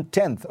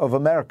 1/10 of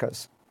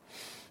America's.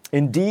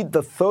 Indeed,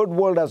 the third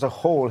world as a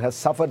whole has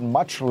suffered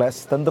much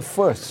less than the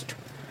first.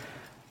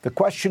 The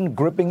question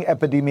gripping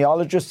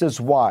epidemiologists is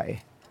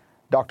why.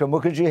 Dr.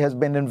 Mukherjee has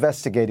been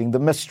investigating the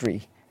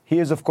mystery. He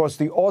is, of course,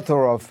 the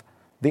author of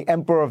The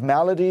Emperor of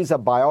Maladies, a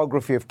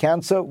biography of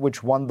cancer,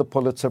 which won the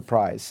Pulitzer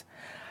Prize.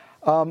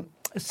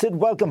 Sid,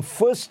 welcome.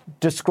 First,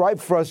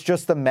 describe for us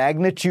just the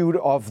magnitude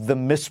of the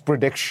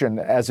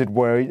misprediction, as it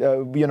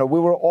were. We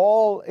were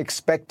all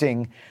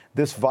expecting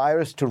this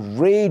virus to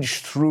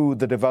rage through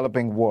the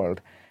developing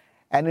world.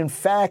 And in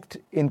fact,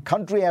 in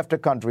country after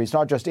country, it's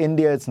not just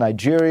India, it's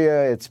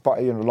Nigeria, it's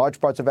large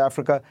parts of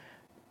Africa,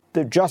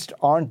 there just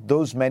aren't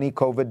those many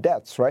COVID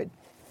deaths, right?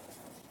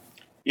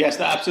 Yes,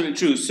 that's absolutely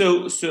true.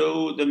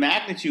 So the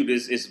magnitude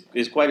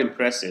is quite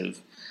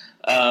impressive.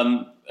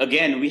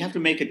 Again, we have to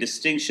make a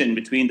distinction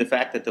between the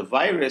fact that the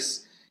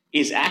virus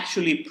is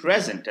actually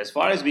present. As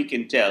far as we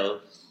can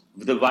tell,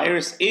 the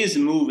virus is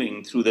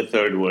moving through the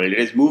third world. It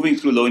is moving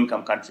through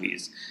low-income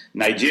countries.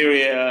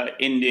 Nigeria,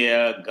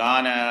 India,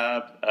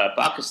 Ghana,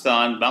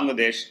 Pakistan,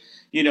 Bangladesh,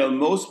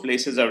 most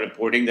places are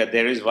reporting that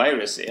there is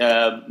virus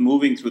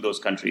moving through those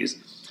countries.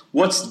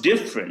 What's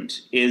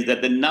different is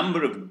that the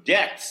number of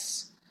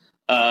deaths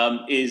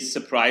is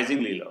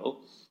surprisingly low.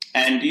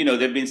 And, there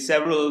have been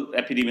several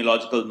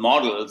epidemiological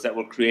models that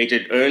were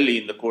created early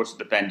in the course of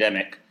the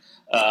pandemic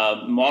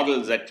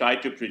models that try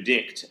to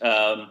predict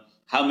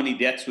how many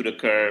deaths would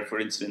occur, for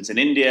instance, in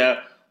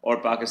India or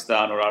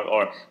Pakistan,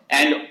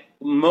 and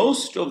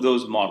most of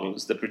those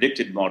models, the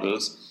predicted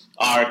models,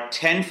 are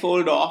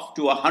tenfold off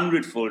to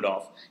 100-fold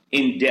off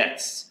in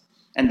deaths.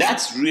 And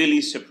that's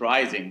really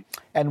surprising.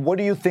 And what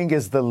do you think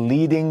is the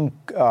leading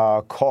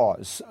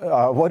cause?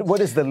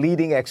 What is the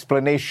leading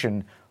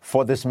explanation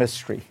for this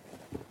mystery?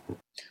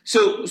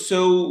 So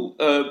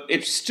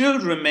it still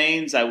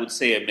remains, I would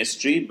say, a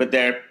mystery, but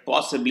there are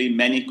possibly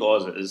many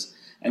causes.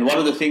 And one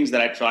of the things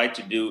that I try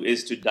to do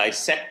is to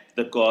dissect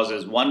the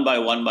causes one by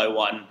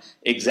one,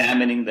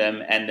 examining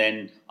them, and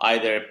then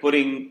either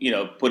putting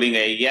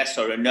a yes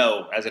or a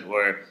no, as it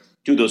were,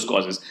 to those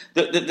causes.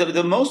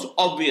 The most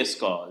obvious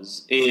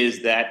cause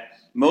is that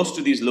most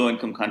of these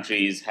low-income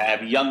countries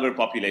have younger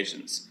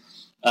populations.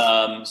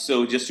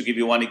 So just to give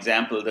you one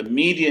example, the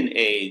median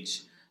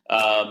age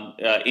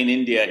in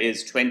India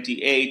is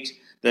 28.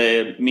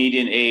 The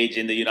median age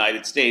in the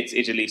United States,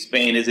 Italy,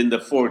 Spain is in the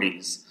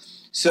 40s.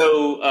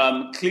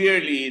 So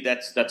clearly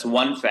that's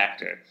one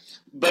factor.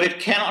 But it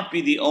cannot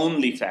be the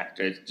only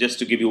factor. Just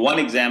to give you one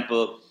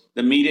example,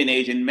 the median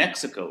age in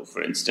Mexico,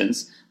 for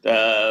instance,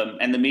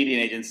 and the median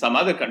age in some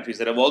other countries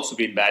that have also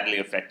been badly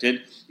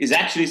affected is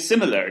actually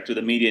similar to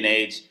the median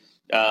age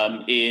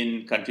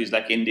in countries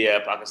like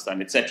India,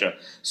 Pakistan, etc.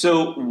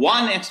 So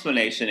one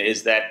explanation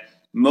is that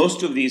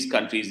most of these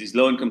countries, these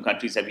low-income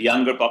countries, have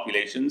younger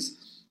populations.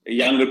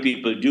 Younger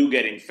people do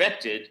get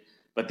infected,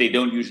 but they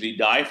don't usually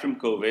die from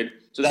COVID.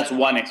 So that's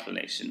one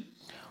explanation.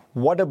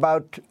 What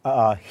about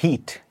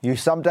heat? You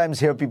sometimes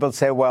hear people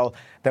say, well,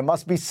 there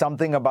must be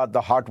something about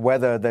the hot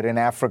weather that in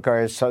Africa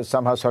is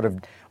somehow sort of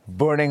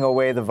burning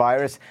away the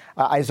virus.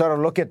 I sort of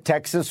look at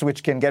Texas,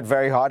 which can get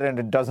very hot, and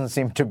it doesn't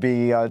seem to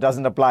be,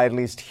 doesn't apply at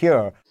least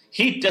here.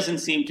 Heat doesn't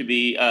seem to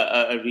be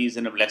a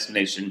reasonable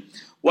explanation.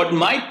 What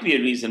might be a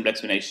reasonable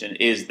explanation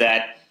is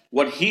that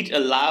what heat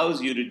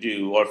allows you to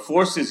do or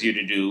forces you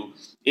to do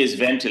is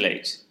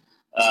ventilate.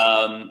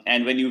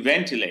 And when you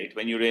ventilate,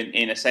 when you're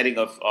in a setting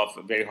of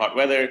very hot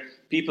weather,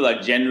 people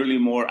are generally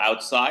more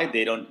outside.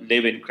 They don't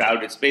live in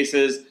crowded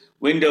spaces.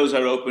 Windows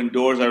are open,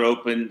 doors are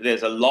open.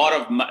 There's a lot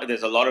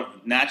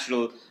of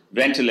natural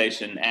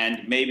ventilation,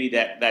 and maybe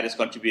that is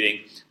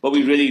contributing. But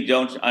we really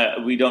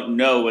don't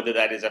know whether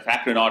that is a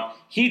factor or not.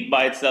 Heat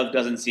by itself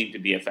doesn't seem to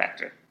be a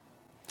factor.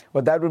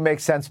 Well, that would make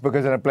sense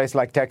because in a place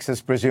like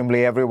Texas,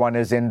 presumably everyone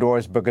is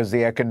indoors because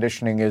the air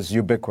conditioning is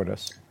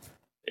ubiquitous.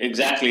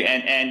 Exactly,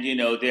 and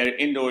they're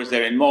indoors,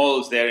 they're in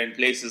malls, they're in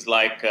places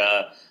like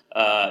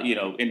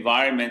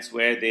environments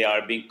where they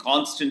are being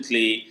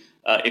constantly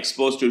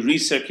exposed to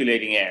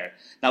recirculating air.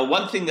 Now,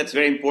 one thing that's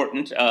very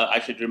important, I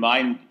should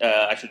remind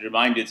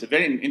you, it's a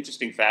very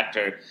interesting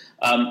factor.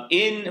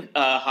 In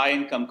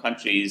high-income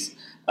countries,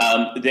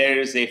 there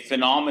is a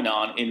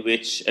phenomenon in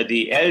which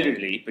the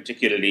elderly,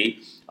 particularly,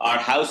 are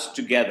housed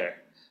together.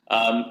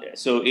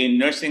 So in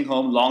nursing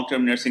home,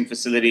 long-term nursing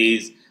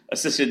facilities,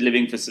 assisted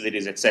living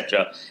facilities,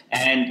 etc.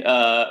 And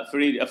for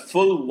a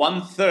full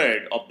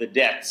 1/3 of the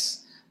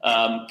deaths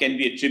can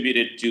be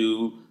attributed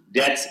to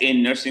deaths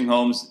in nursing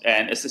homes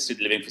and assisted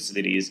living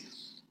facilities.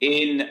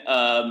 In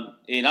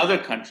other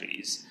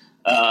countries,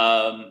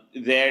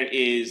 there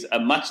is a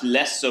much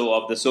less so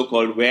of the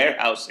so-called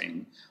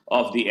warehousing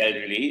of the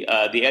elderly.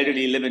 The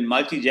elderly live in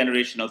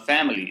multi-generational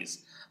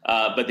families,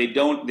 but they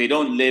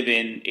don't live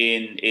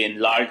in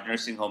large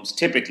nursing homes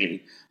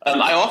typically.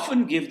 I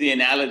often give the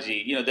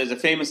analogy, there's a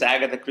famous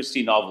Agatha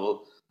Christie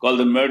novel called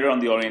The Murder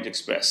on the Orient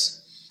Express.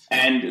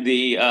 And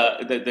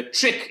the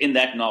trick in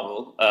that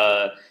novel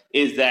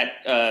is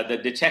that the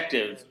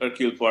detective,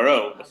 Hercule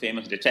Poirot, the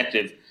famous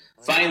detective,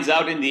 finds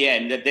out in the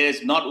end that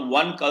there's not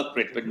one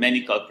culprit, but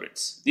many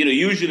culprits.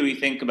 Usually we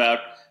think about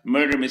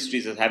murder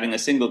mysteries as having a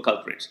single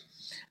culprit.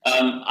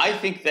 I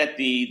think that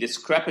the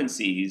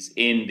discrepancies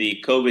in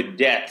the COVID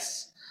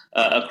deaths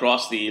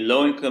across the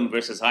low-income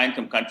versus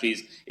high-income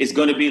countries is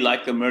going to be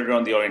like the Murder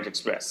on the Orient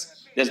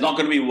Express. There's not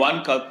going to be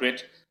one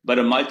culprit, but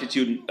a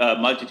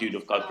multitude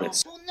of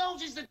culprits. Who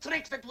knows is the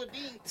tricks that we're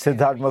being...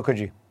 Siddharth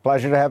Mukherjee,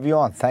 pleasure to have you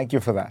on. Thank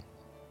you for that.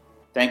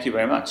 Thank you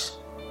very much.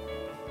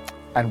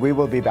 And we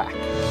will be back.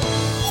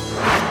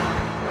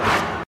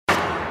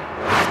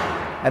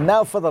 And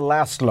now for the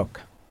last look.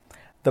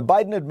 The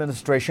Biden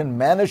administration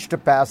managed to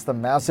pass the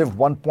massive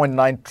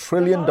 $1.9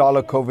 trillion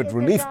COVID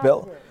relief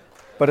bill.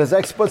 But as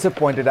experts have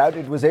pointed out,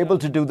 it was able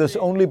to do this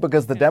only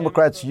because the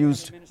Democrats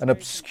used an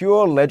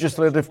obscure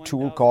legislative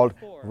tool called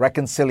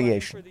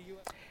reconciliation.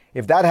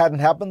 If that hadn't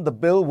happened, the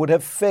bill would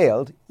have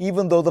failed,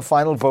 even though the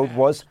final vote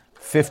was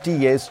 50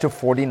 yeas to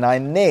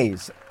 49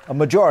 nays, a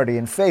majority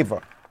in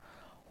favor.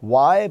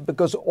 Why?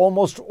 Because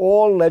almost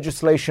all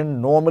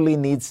legislation normally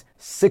needs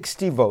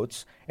 60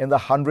 votes in the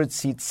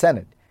 100-seat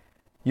Senate.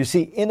 You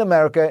see, in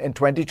America in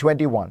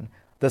 2021,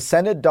 the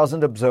Senate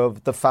doesn't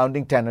observe the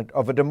founding tenet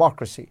of a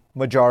democracy,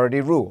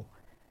 majority rule.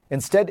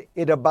 Instead,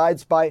 it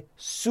abides by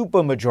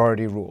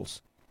supermajority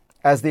rules.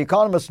 As The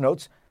Economist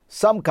notes,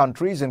 some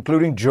countries,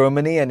 including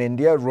Germany and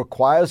India,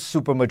 require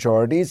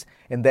supermajorities,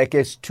 in their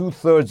case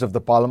 2/3 of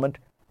the parliament,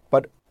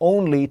 but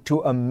only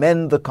to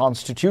amend the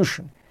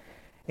Constitution.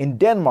 In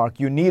Denmark,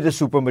 you need a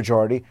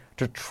supermajority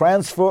to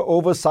transfer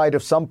oversight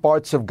of some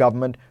parts of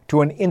government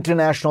to an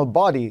international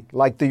body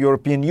like the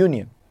European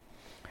Union.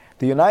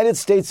 The United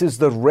States is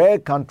the rare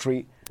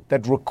country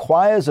that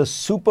requires a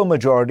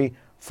supermajority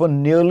for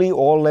nearly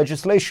all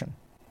legislation.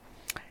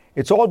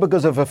 It's all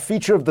because of a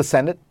feature of the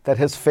Senate that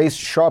has faced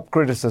sharp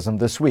criticism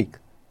this week: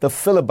 the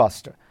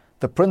filibuster,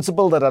 the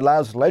principle that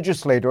allows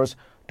legislators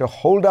to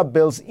hold up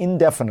bills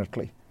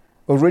indefinitely,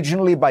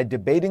 originally by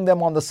debating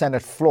them on the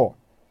Senate floor.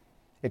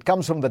 It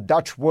comes from the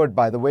Dutch word,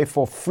 by the way,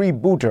 for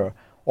freebooter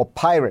or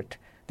pirate,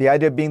 the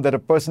idea being that a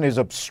person is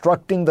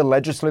obstructing the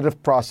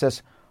legislative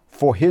process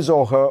for his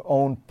or her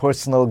own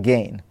personal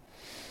gain.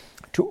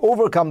 To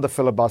overcome the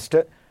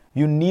filibuster,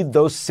 you need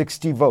those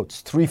 60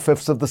 votes,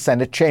 3/5 of the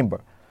Senate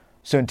chamber.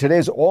 So in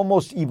today's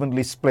almost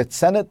evenly split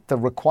Senate, the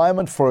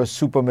requirement for a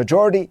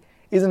supermajority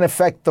is in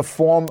effect the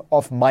form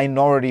of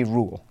minority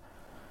rule.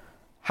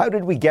 How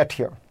did we get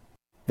here?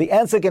 The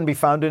answer can be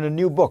found in a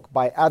new book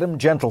by Adam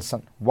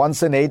Gentleson,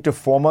 once an aide to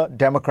former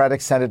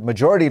Democratic Senate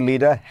Majority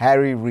Leader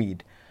Harry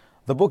Reid.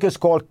 The book is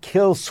called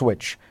Kill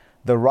Switch: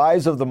 The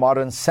Rise of the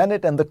Modern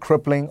Senate and the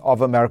Crippling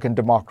of American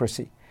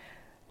Democracy.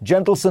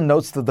 Gentleson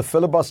notes that the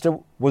filibuster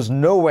was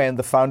nowhere in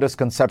the founders'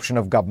 conception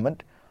of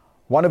government.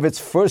 One of its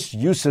first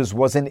uses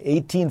was in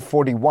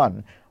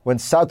 1841, when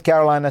South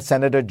Carolina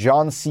Senator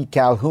John C.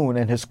 Calhoun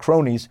and his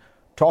cronies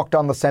talked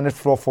on the Senate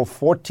floor for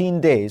 14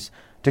 days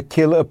to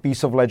kill a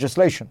piece of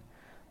legislation.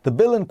 The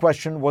bill in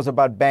question was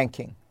about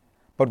banking,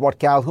 but what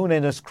Calhoun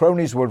and his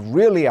cronies were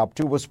really up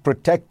to was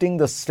protecting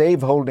the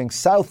slave-holding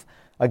South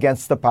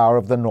against the power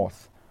of the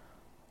North.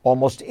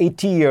 Almost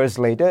 80 years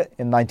later,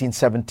 in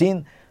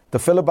 1917, the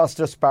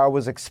filibuster's power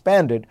was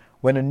expanded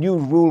when a new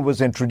rule was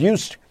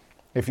introduced.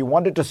 If you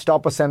wanted to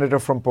stop a senator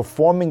from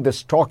performing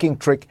this talking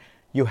trick,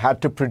 you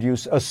had to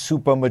produce a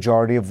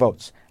supermajority of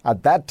votes.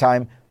 At that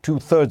time,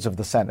 2/3 of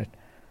the Senate.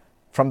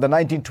 From the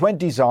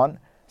 1920s on,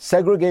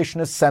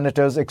 segregationist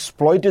senators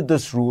exploited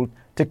this rule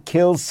to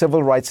kill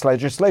civil rights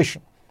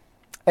legislation.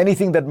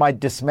 Anything that might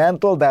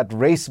dismantle that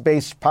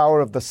race-based power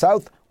of the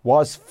South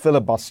was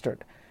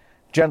filibustered.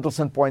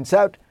 Gentleson points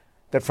out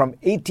that from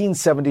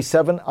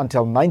 1877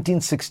 until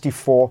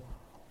 1964,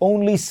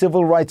 only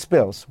civil rights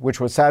bills, which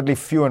were sadly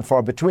few and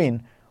far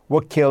between,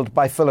 were killed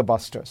by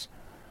filibusters.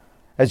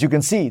 As you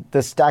can see,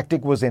 this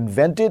tactic was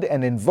invented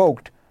and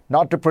invoked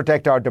not to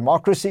protect our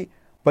democracy,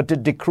 but to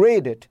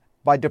degrade it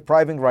by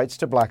depriving rights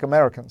to Black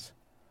Americans,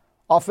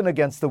 often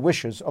against the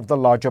wishes of the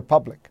larger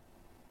public.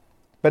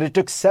 But it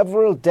took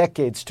several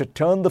decades to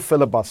turn the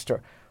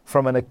filibuster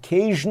from an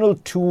occasional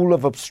tool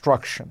of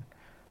obstruction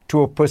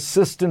to a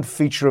persistent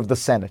feature of the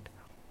Senate.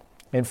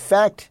 In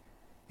fact,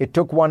 it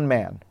took one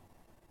man,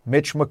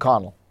 Mitch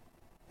McConnell.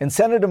 In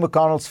Senator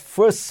McConnell's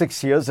first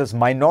 6 years as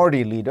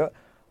minority leader,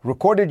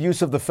 recorded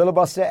use of the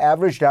filibuster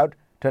averaged out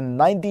to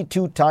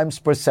 92 times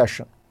per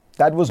session.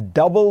 That was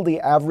double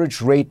the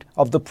average rate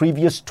of the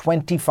previous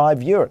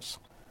 25 years.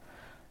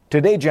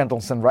 Today,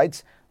 Gentleson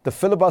writes, the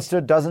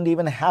filibuster doesn't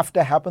even have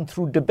to happen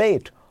through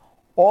debate.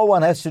 All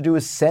one has to do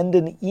is send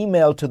an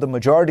email to the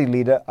majority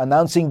leader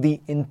announcing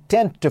the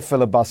intent to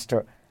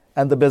filibuster,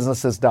 and the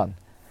business is done.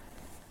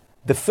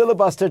 The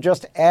filibuster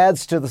just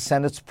adds to the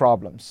Senate's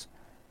problems.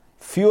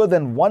 Fewer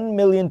than 1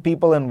 million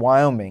people in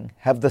Wyoming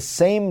have the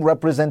same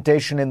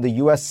representation in the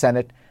U.S.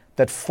 Senate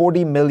that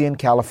 40 million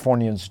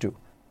Californians do.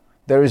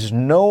 There is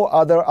no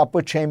other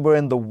upper chamber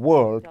in the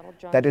world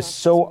that is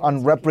so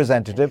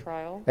unrepresentative,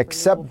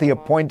 except the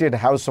appointed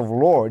House of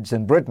Lords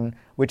in Britain,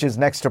 which is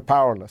next to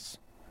powerless.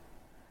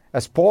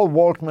 As Paul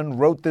Waltman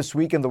wrote this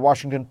week in the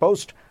Washington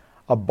Post,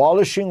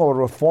 abolishing or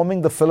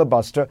reforming the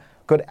filibuster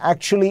could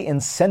actually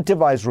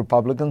incentivize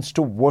Republicans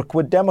to work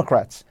with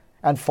Democrats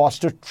and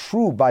foster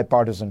true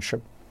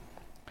bipartisanship.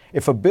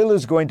 If a bill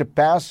is going to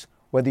pass,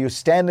 whether you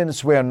stand in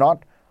its way or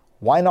not,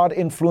 why not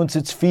influence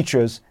its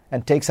features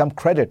and take some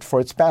credit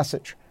for its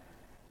passage?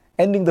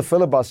 Ending the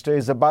filibuster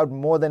is about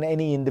more than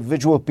any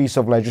individual piece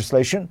of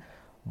legislation.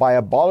 By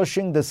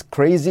abolishing this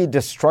crazy,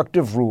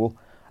 destructive rule,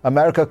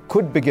 America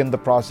could begin the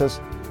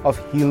process of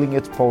healing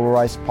its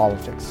polarized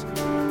politics.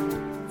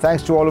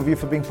 Thanks to all of you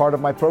for being part of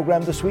my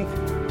program this week.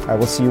 I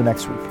will see you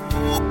next week.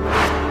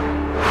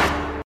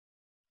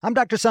 I'm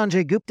Dr.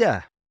 Sanjay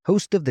Gupta,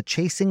 host of the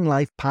Chasing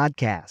Life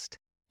podcast.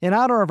 In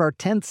honor of our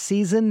 10th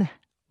season,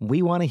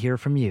 we want to hear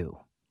from you.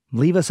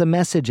 Leave us a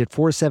message at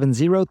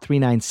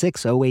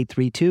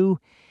 470-396-0832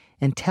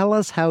 and tell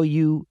us how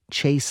you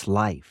chase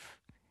life.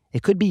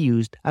 It could be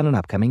used on an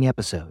upcoming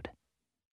episode.